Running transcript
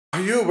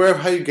Are you aware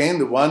of how you gain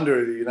the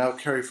wonder that you now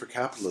carry for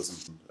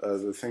capitalism,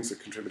 the things that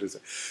contributed to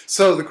it?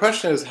 So the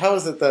question is, how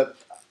is it that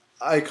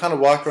I kind of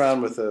walk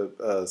around with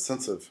a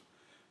sense of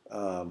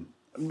um,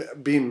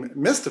 being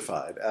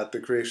mystified at the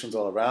creations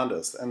all around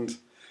us? And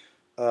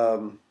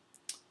um,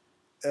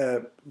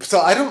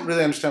 so I don't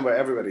really understand why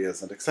everybody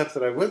isn't, except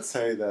that I would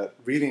say that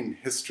reading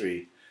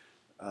history,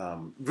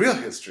 real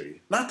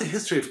history, not the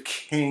history of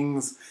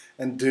kings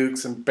and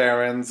dukes and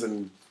barons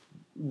and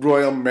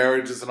royal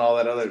marriages and all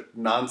that other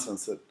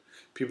nonsense that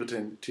people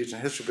teach in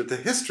history, but the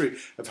history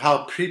of how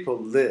people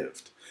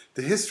lived,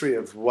 the history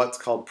of what's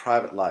called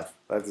private life.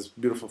 I have this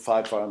beautiful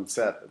 5-volume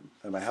set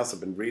in my house I've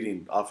been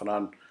reading off and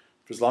on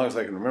for as long as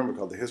I can remember,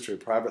 called The History of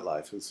Private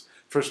Life. It was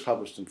first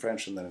published in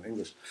French and then in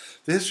English.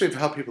 The history of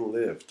how people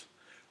lived,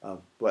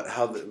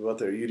 what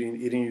their eating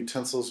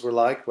utensils were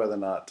like, whether or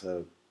not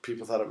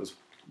people thought it was,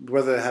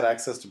 whether they had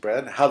access to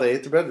bread, how they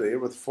ate the bread, did they eat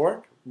it with a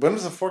fork? When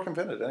was the fork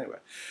invented anyway?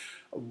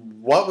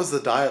 What was the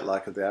diet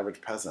like of the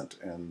average peasant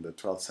in the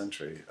 12th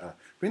century?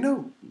 We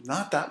know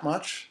not that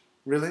much,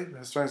 really.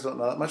 Historians don't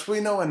know that much. We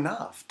know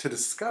enough to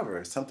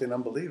discover something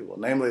unbelievable,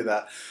 namely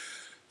that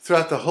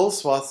throughout the whole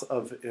swath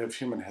of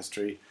human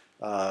history,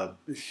 the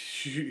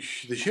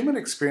human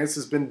experience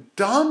has been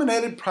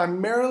dominated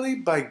primarily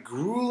by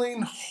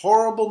grueling,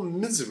 horrible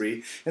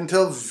misery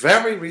until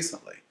very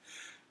recently.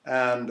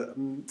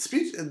 And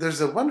there's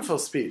a wonderful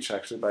speech,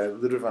 actually, by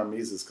Ludwig von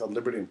Mises called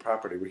Liberty and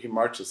Property, where he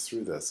marches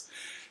through this.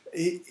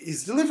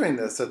 He's delivering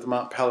this at the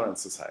Mont Pelerin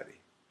Society.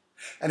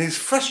 And he's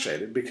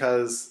frustrated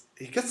because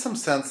he gets some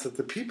sense that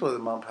the people at the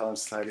Mont Pelerin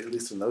Society, at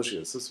least in those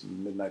years, this was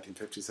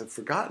mid-1950s, have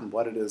forgotten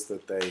what it is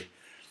that they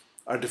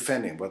are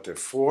defending, what they're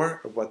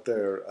for, or what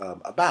they're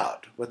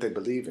about, what they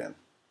believe in.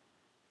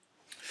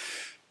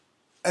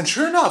 And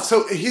sure enough,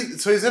 so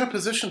he's in a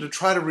position to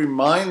try to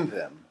remind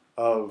them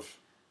of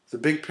the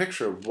big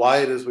picture of why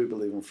it is we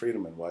believe in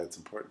freedom and why it's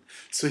important.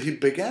 So he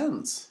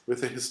begins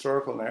with a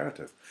historical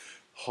narrative.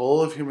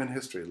 Whole of human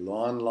history,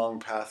 long, long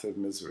path of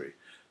misery,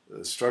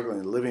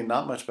 struggling, living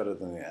not much better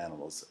than the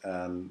animals,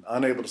 and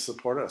unable to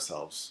support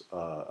ourselves,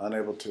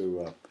 unable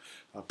to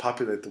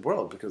populate the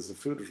world because the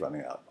food was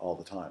running out all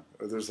the time.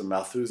 There's a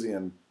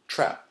Malthusian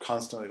trap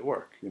constantly at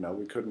work. You know,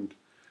 we couldn't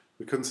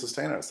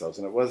sustain ourselves,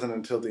 and it wasn't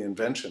until the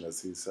invention,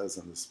 as he says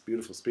in this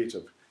beautiful speech,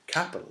 of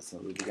capitalism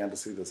that we began to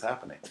see this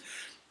happening.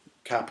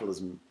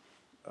 Capitalism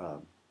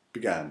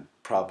began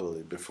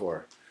probably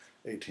before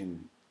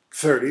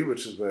 1830,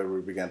 which is where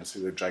we began to see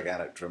the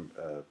gigantic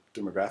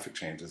demographic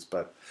changes.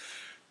 But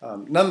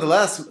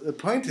nonetheless, the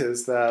point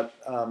is that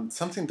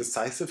something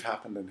decisive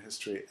happened in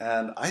history,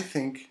 and I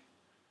think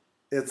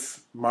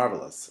it's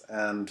marvelous.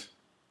 And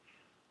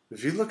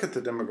if you look at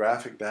the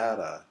demographic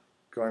data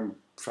going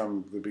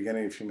from the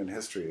beginning of human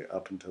history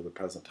up until the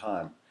present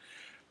time,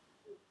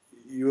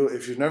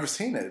 if you've never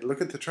seen it,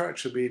 look at the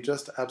chart. You'll be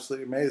just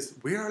absolutely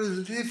amazed. We are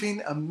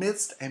living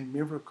amidst a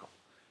miracle.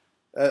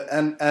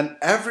 And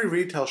every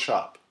retail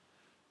shop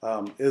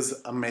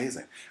is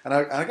amazing. And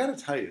I got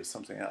to tell you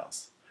something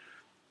else.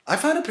 I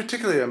find it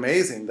particularly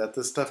amazing that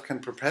this stuff can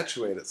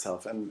perpetuate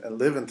itself and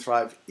live and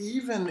thrive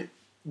even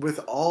with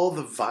all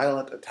the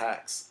violent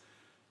attacks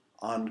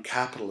on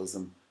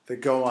capitalism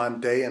that go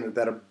on day in,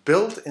 that are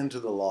built into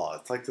the law.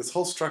 It's like this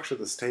whole structure of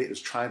the state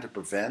is trying to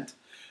prevent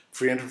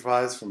free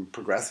enterprise from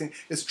progressing.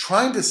 It's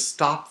trying to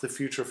stop the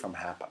future from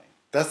happening.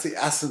 That's the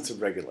essence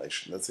of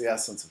regulation. That's the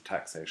essence of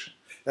taxation.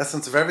 The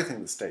essence of everything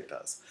the state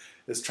does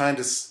is trying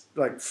to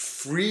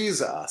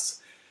freeze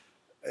us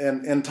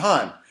in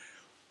time,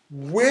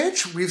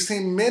 which we've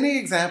seen many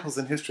examples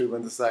in history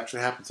when this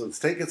actually happens. So the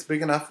state gets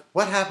big enough,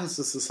 what happens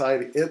to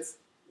society? It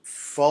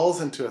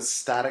falls into a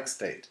static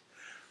state.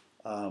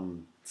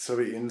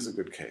 Soviet Union is a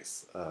good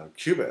case.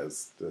 Cuba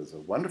is a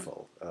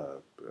wonderful,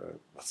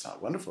 it's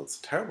not wonderful, it's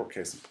a terrible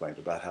case in point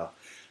about how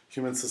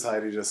human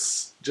society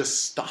just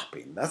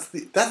stopping. That's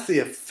the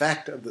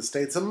effect of the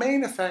state. It's the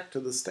main effect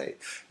of the state.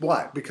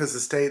 Why? Because the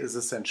state is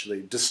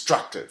essentially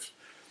destructive.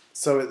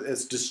 So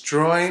it's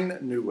destroying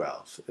new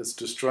wealth. It's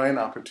destroying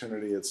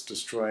opportunity. It's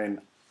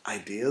destroying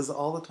ideas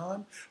all the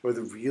time, or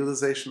the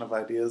realization of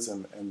ideas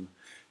in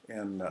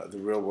the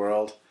real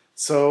world.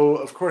 So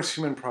of course,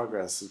 human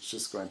progress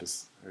is going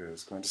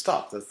to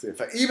stop. That's the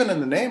effect. Even in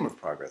the name of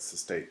progress, the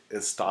state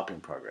is stopping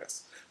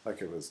progress,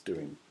 like it was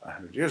doing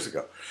 100 years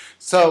ago.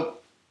 So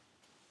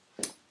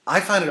I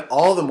find it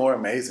all the more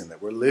amazing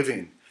that we're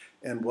living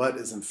in what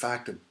is in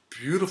fact a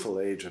beautiful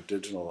age of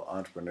digital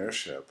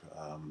entrepreneurship.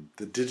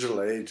 The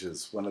digital age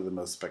is one of the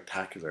most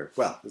spectacular,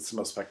 well, it's the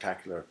most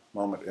spectacular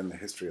moment in the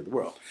history of the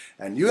world.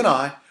 And you and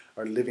I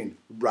are living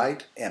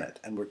right in it.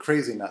 And we're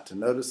crazy not to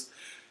notice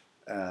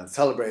and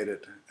celebrate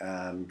it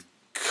and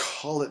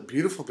call it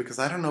beautiful, because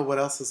I don't know what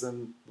else is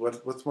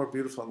what's more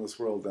beautiful in this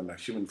world than a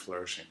human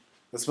flourishing.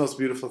 That's the most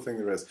beautiful thing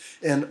there is,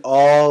 in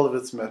all of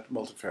its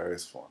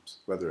multifarious forms,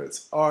 whether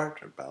it's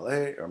art or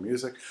ballet or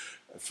music,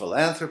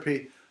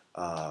 philanthropy,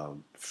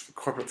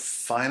 corporate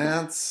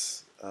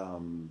finance,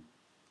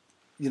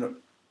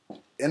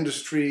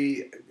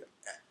 industry,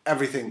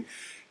 everything.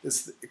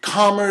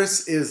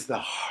 Commerce is the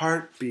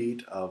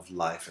heartbeat of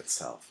life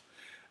itself.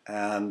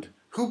 And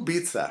who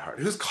beats that heart?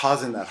 Who's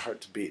causing that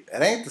heart to beat?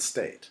 It ain't the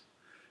state.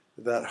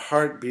 That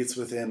heart beats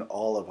within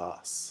all of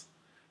us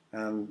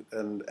and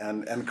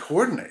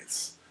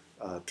coordinates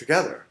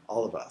together,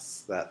 all of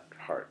us, that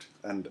heart.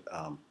 And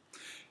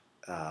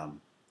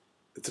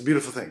it's a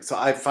beautiful thing. So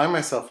I find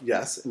myself,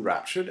 yes,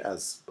 enraptured,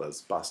 as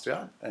was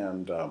Bastiat,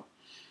 and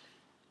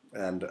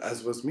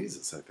as was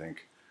Mises, I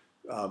think.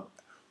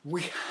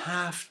 We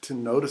have to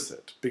notice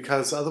it,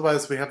 because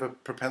otherwise we have a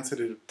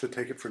propensity to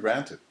take it for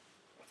granted.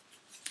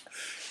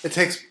 It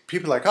takes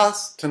people like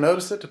us to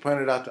notice it, to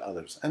point it out to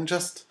others. And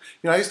just,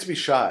 I used to be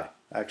shy,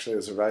 actually,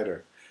 as a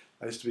writer.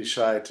 I used to be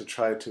shy to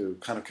try to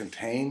kind of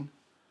contain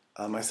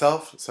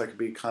myself so I could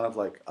be kind of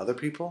like other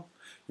people.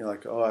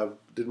 Like, oh, I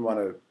didn't want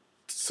to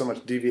so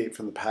much deviate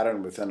from the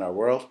pattern within our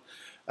world.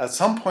 At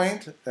some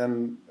point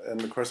in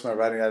the course of my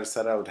writing, I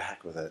decided I would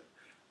heck with it.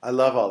 I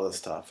love all this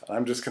stuff, and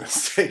I'm just going to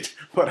state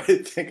what I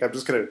think. I'm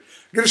just going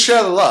to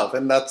share the love,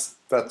 and that's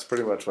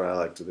pretty much what I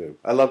like to do.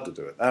 I love to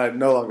do it, and I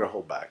no longer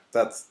hold back.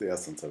 That's the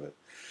essence of it.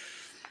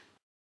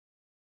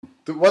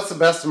 What's the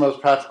best and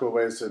most practical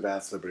ways to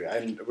advance liberty?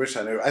 I wish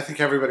I knew. I think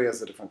everybody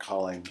has a different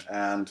calling,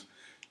 and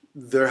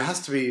there has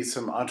to be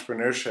some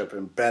entrepreneurship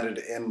embedded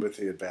in with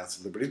the advance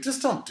of liberty.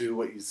 Just don't do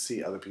what you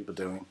see other people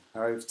doing.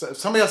 All right? If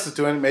somebody else is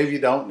doing it, maybe you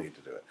don't need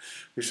to do it.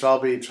 We should all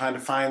be trying to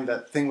find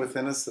that thing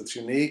within us that's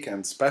unique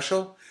and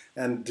special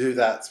and do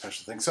that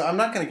special thing. So I'm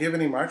not going to give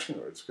any marching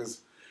orders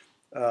because,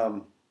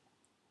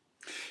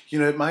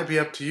 it might be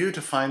up to you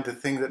to find the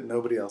thing that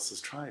nobody else has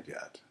tried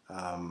yet.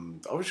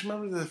 Always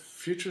remember the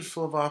future's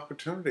full of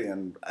opportunity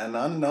and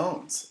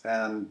unknowns,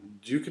 and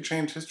you could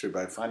change history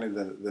by finding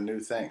the new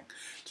thing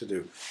to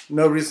do.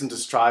 No reason to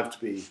strive to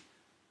be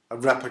a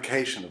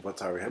replication of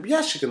what's already happened.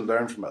 Yes, you can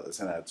learn from others,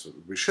 and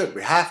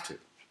we have to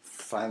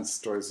find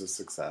stories of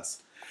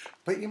success,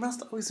 but you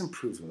must always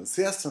improve them. It's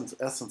the essence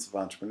of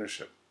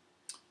entrepreneurship,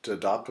 to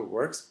adopt what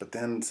works, but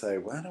then say,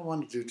 well, I don't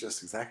want to do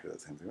just exactly the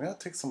same thing. I'll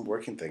take some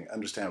working thing,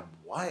 understand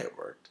why it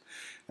worked,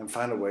 and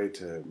find a way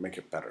to make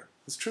it better.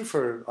 It's true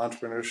for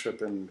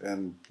entrepreneurship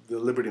and the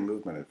liberty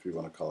movement, if you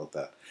want to call it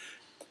that.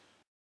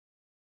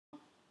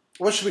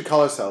 What should we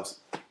call ourselves?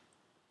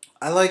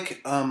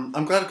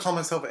 I'm glad to call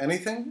myself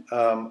anything.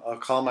 I'll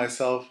call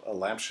myself a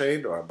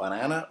lampshade or a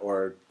banana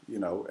or,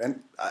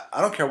 and I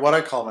don't care what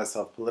I call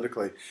myself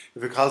politically.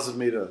 If it causes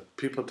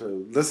people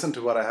to listen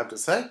to what I have to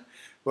say,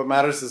 what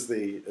matters is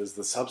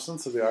the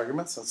substance of the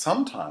arguments. And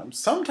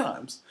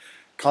sometimes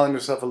calling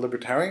yourself a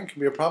libertarian can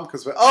be a problem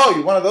because, oh,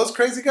 you're one of those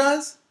crazy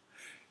guys?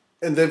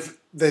 And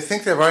they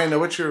think they've already know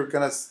what you're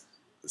going to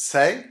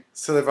say,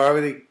 so they've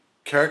already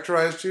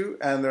characterized you,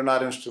 and they're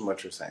not interested in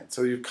what you're saying.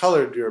 So you've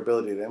colored your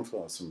ability to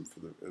influence them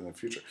in the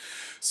future.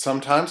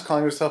 Sometimes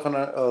calling yourself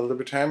a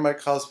libertarian might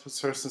cause a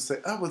person to say,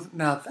 oh, well,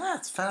 now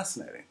that's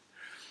fascinating.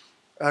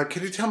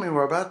 Could you tell me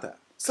more about that?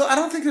 So I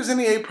don't think there's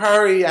any a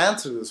priori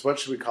answer to this. What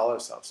should we call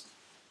ourselves?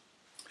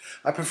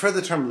 I prefer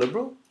the term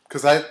liberal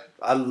because I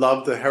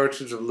love the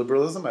heritage of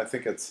liberalism. I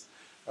think it's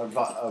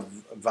a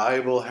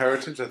valuable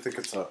heritage. I think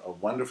it's a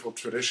wonderful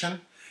tradition,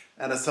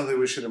 and it's something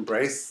we should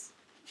embrace.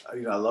 I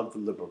love the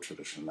liberal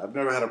tradition. I've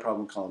never had a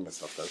problem calling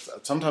myself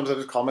that. Sometimes I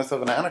just call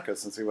myself an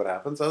anarchist and see what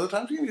happens. Other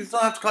times you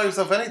don't have to call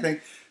yourself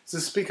anything.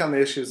 Just speak on the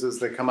issues as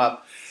they come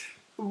up.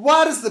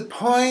 What is the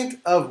point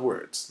of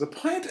words? The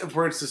point of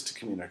words is to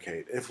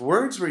communicate. If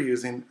words we're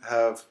using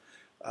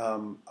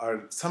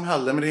are somehow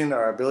limiting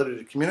our ability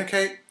to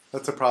communicate,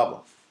 that's a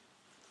problem.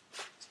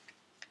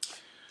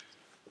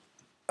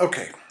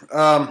 Okay,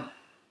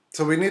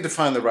 so we need to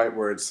find the right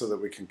words so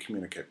that we can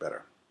communicate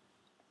better.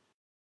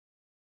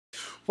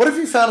 What have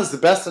you found is the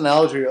best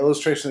analogy or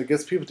illustration that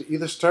gets people to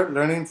either start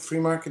learning free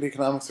market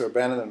economics or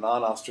abandon their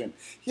non-Austrian?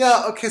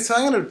 Yeah, okay, so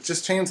I'm going to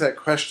just change that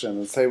question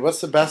and say,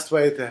 what's the best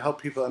way to help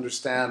people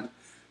understand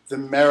the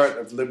merit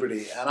of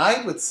liberty? And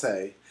I would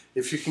say,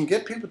 if you can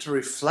get people to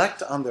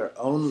reflect on their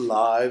own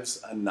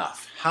lives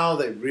enough, how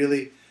they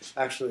really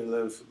actually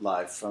live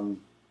life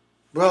from,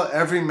 well,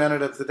 every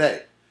minute of the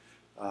day,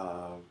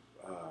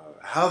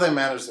 how they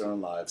manage their own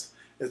lives,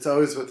 it's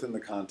always within the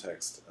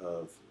context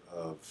of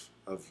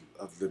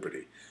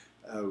liberty.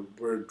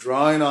 We're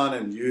drawing on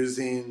and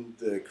using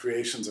the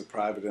creations of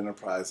private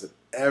enterprise at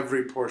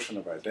every portion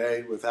of our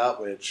day,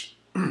 without which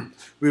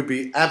we'd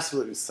be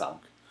absolutely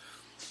sunk.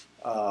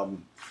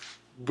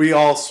 We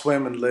all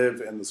swim and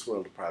live in this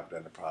world of private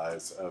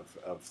enterprise,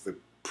 of the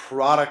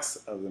products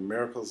of the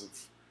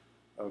miracles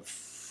of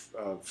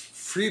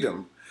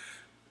freedom.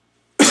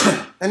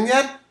 And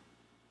yet,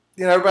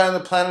 everybody on the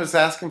planet is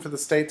asking for the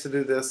state to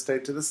do this,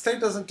 state to. The state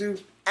doesn't do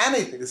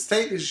anything. The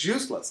state is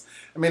useless.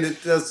 I mean,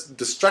 it does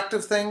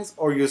destructive things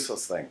or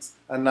useless things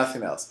and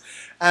nothing else.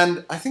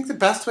 And I think the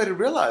best way to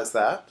realize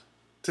that,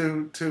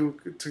 to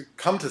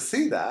come to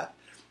see that,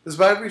 is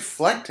by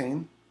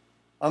reflecting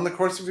on the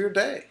course of your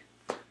day,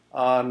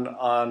 on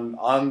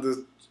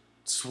the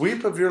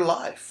sweep of your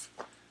life.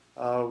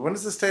 When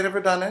has the state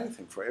ever done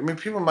anything for you? I mean,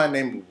 people might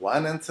name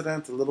one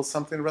incident, a little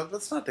something, but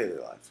that's not daily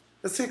life.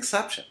 It's the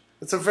exception.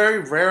 It's a very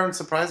rare and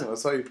surprising one.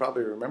 That's why you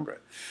probably remember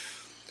it.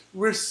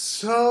 we're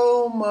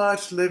so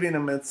much living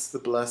amidst the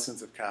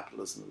blessings of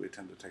capitalism that we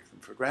tend to take them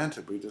for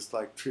granted. We just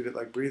like treat it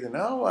like breathing.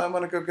 Oh, I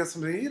want to go get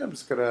something to eat. I'm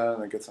just going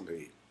to get something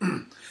to eat.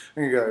 And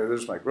you go,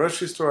 there's my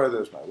grocery store.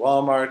 There's my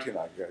Walmart. You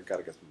know, I got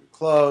to get some new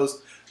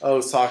clothes. Oh,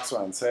 socks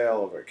are on sale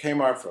over at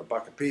Kmart for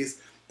 $1 a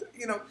piece.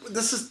 You know,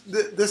 this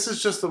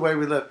is just the way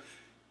we live.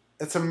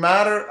 It's a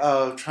matter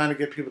of trying to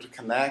get people to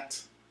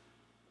connect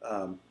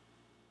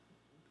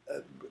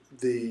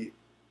the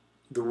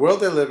world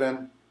they live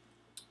in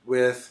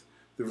with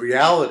the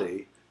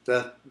reality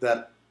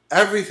that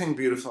everything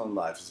beautiful in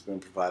life has been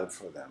provided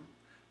for them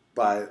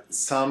by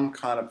some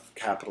kind of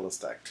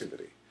capitalist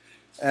activity.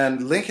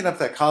 And linking up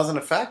that cause and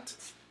effect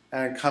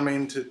and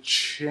coming to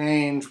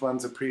change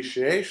one's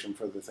appreciation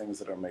for the things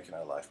that are making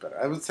our life better.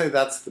 I would say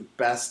that's the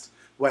best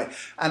way.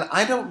 And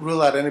I don't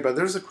rule out anybody.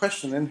 There's a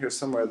question in here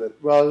somewhere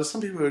that, well, there's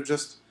some people who are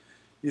just,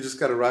 you just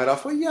got to write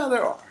off. Well, yeah,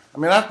 there are. I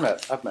mean, I've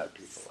met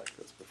people like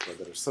this before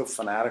that are so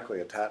fanatically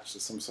attached to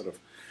some sort of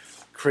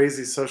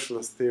crazy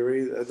socialist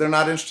theory. They're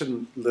not interested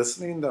in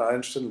listening. They're not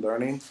interested in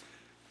learning.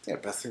 I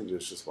think the best thing to do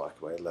is just walk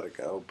away and let it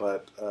go.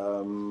 But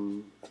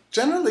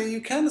generally,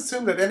 you can't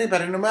assume that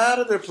anybody, no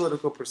matter their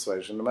political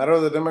persuasion, no matter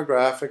the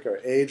demographic or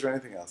age or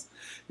anything else,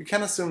 you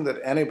can't assume that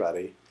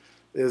anybody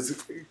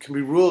can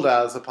be ruled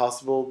out as a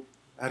possible,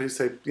 how do you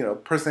say,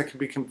 person that can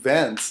be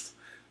convinced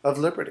of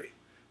liberty.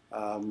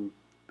 And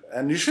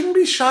you shouldn't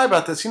be shy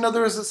about this. You know,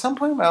 there was at some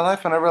point in my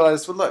life when I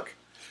realized, well, look,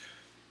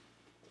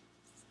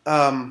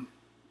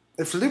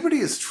 if liberty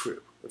is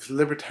true, if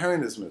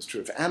libertarianism is true,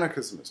 if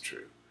anarchism is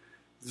true,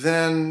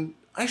 then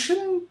I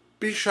shouldn't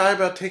be shy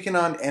about taking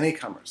on any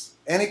comers.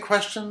 Any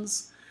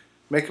questions,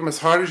 make them as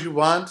hard as you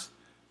want.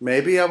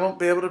 Maybe I won't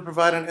be able to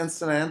provide an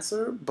instant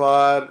answer,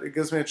 but it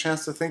gives me a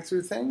chance to think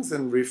through things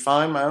and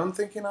refine my own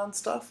thinking on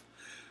stuff.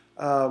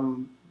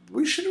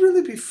 We should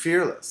really be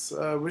fearless.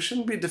 We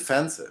shouldn't be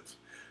defensive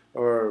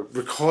or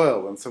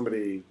recoil when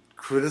somebody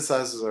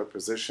criticizes our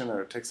position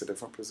or takes a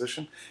different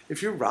position.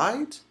 If you're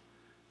right,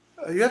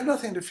 you have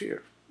nothing to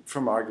fear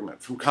from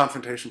argument, from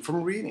confrontation,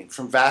 from reading,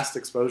 from vast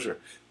exposure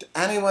to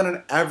anyone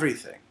and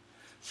everything.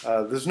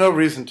 There's no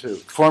reason to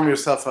form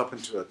yourself up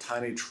into a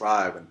tiny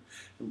tribe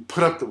and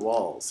put up the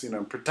walls,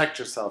 and protect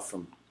yourself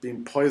from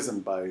being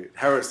poisoned by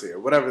heresy or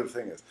whatever the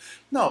thing is.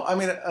 No, I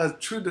mean, a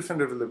true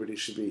defender of liberty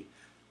should be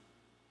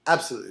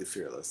absolutely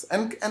fearless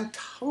and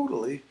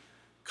totally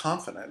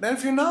confident. And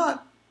if you're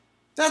not,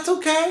 that's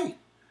okay.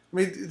 I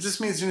mean, it just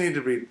means you need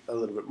to read a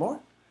little bit more,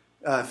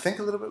 think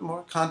a little bit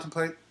more,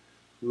 contemplate,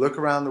 look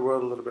around the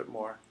world a little bit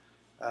more.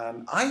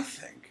 And I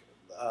think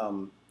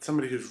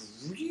somebody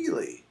who's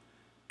really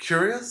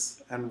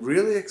curious and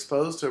really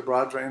exposed to a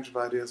broad range of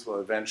ideas will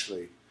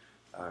eventually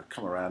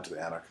come around to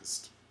the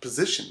anarchist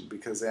position,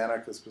 because the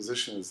anarchist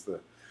position is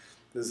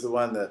the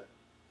one that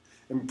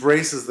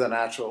embraces the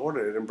natural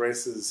order. It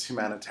embraces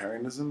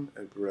humanitarianism,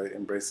 it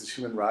embraces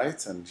human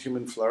rights and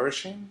human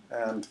flourishing,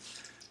 and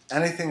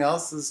anything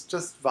else is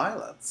just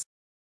violence.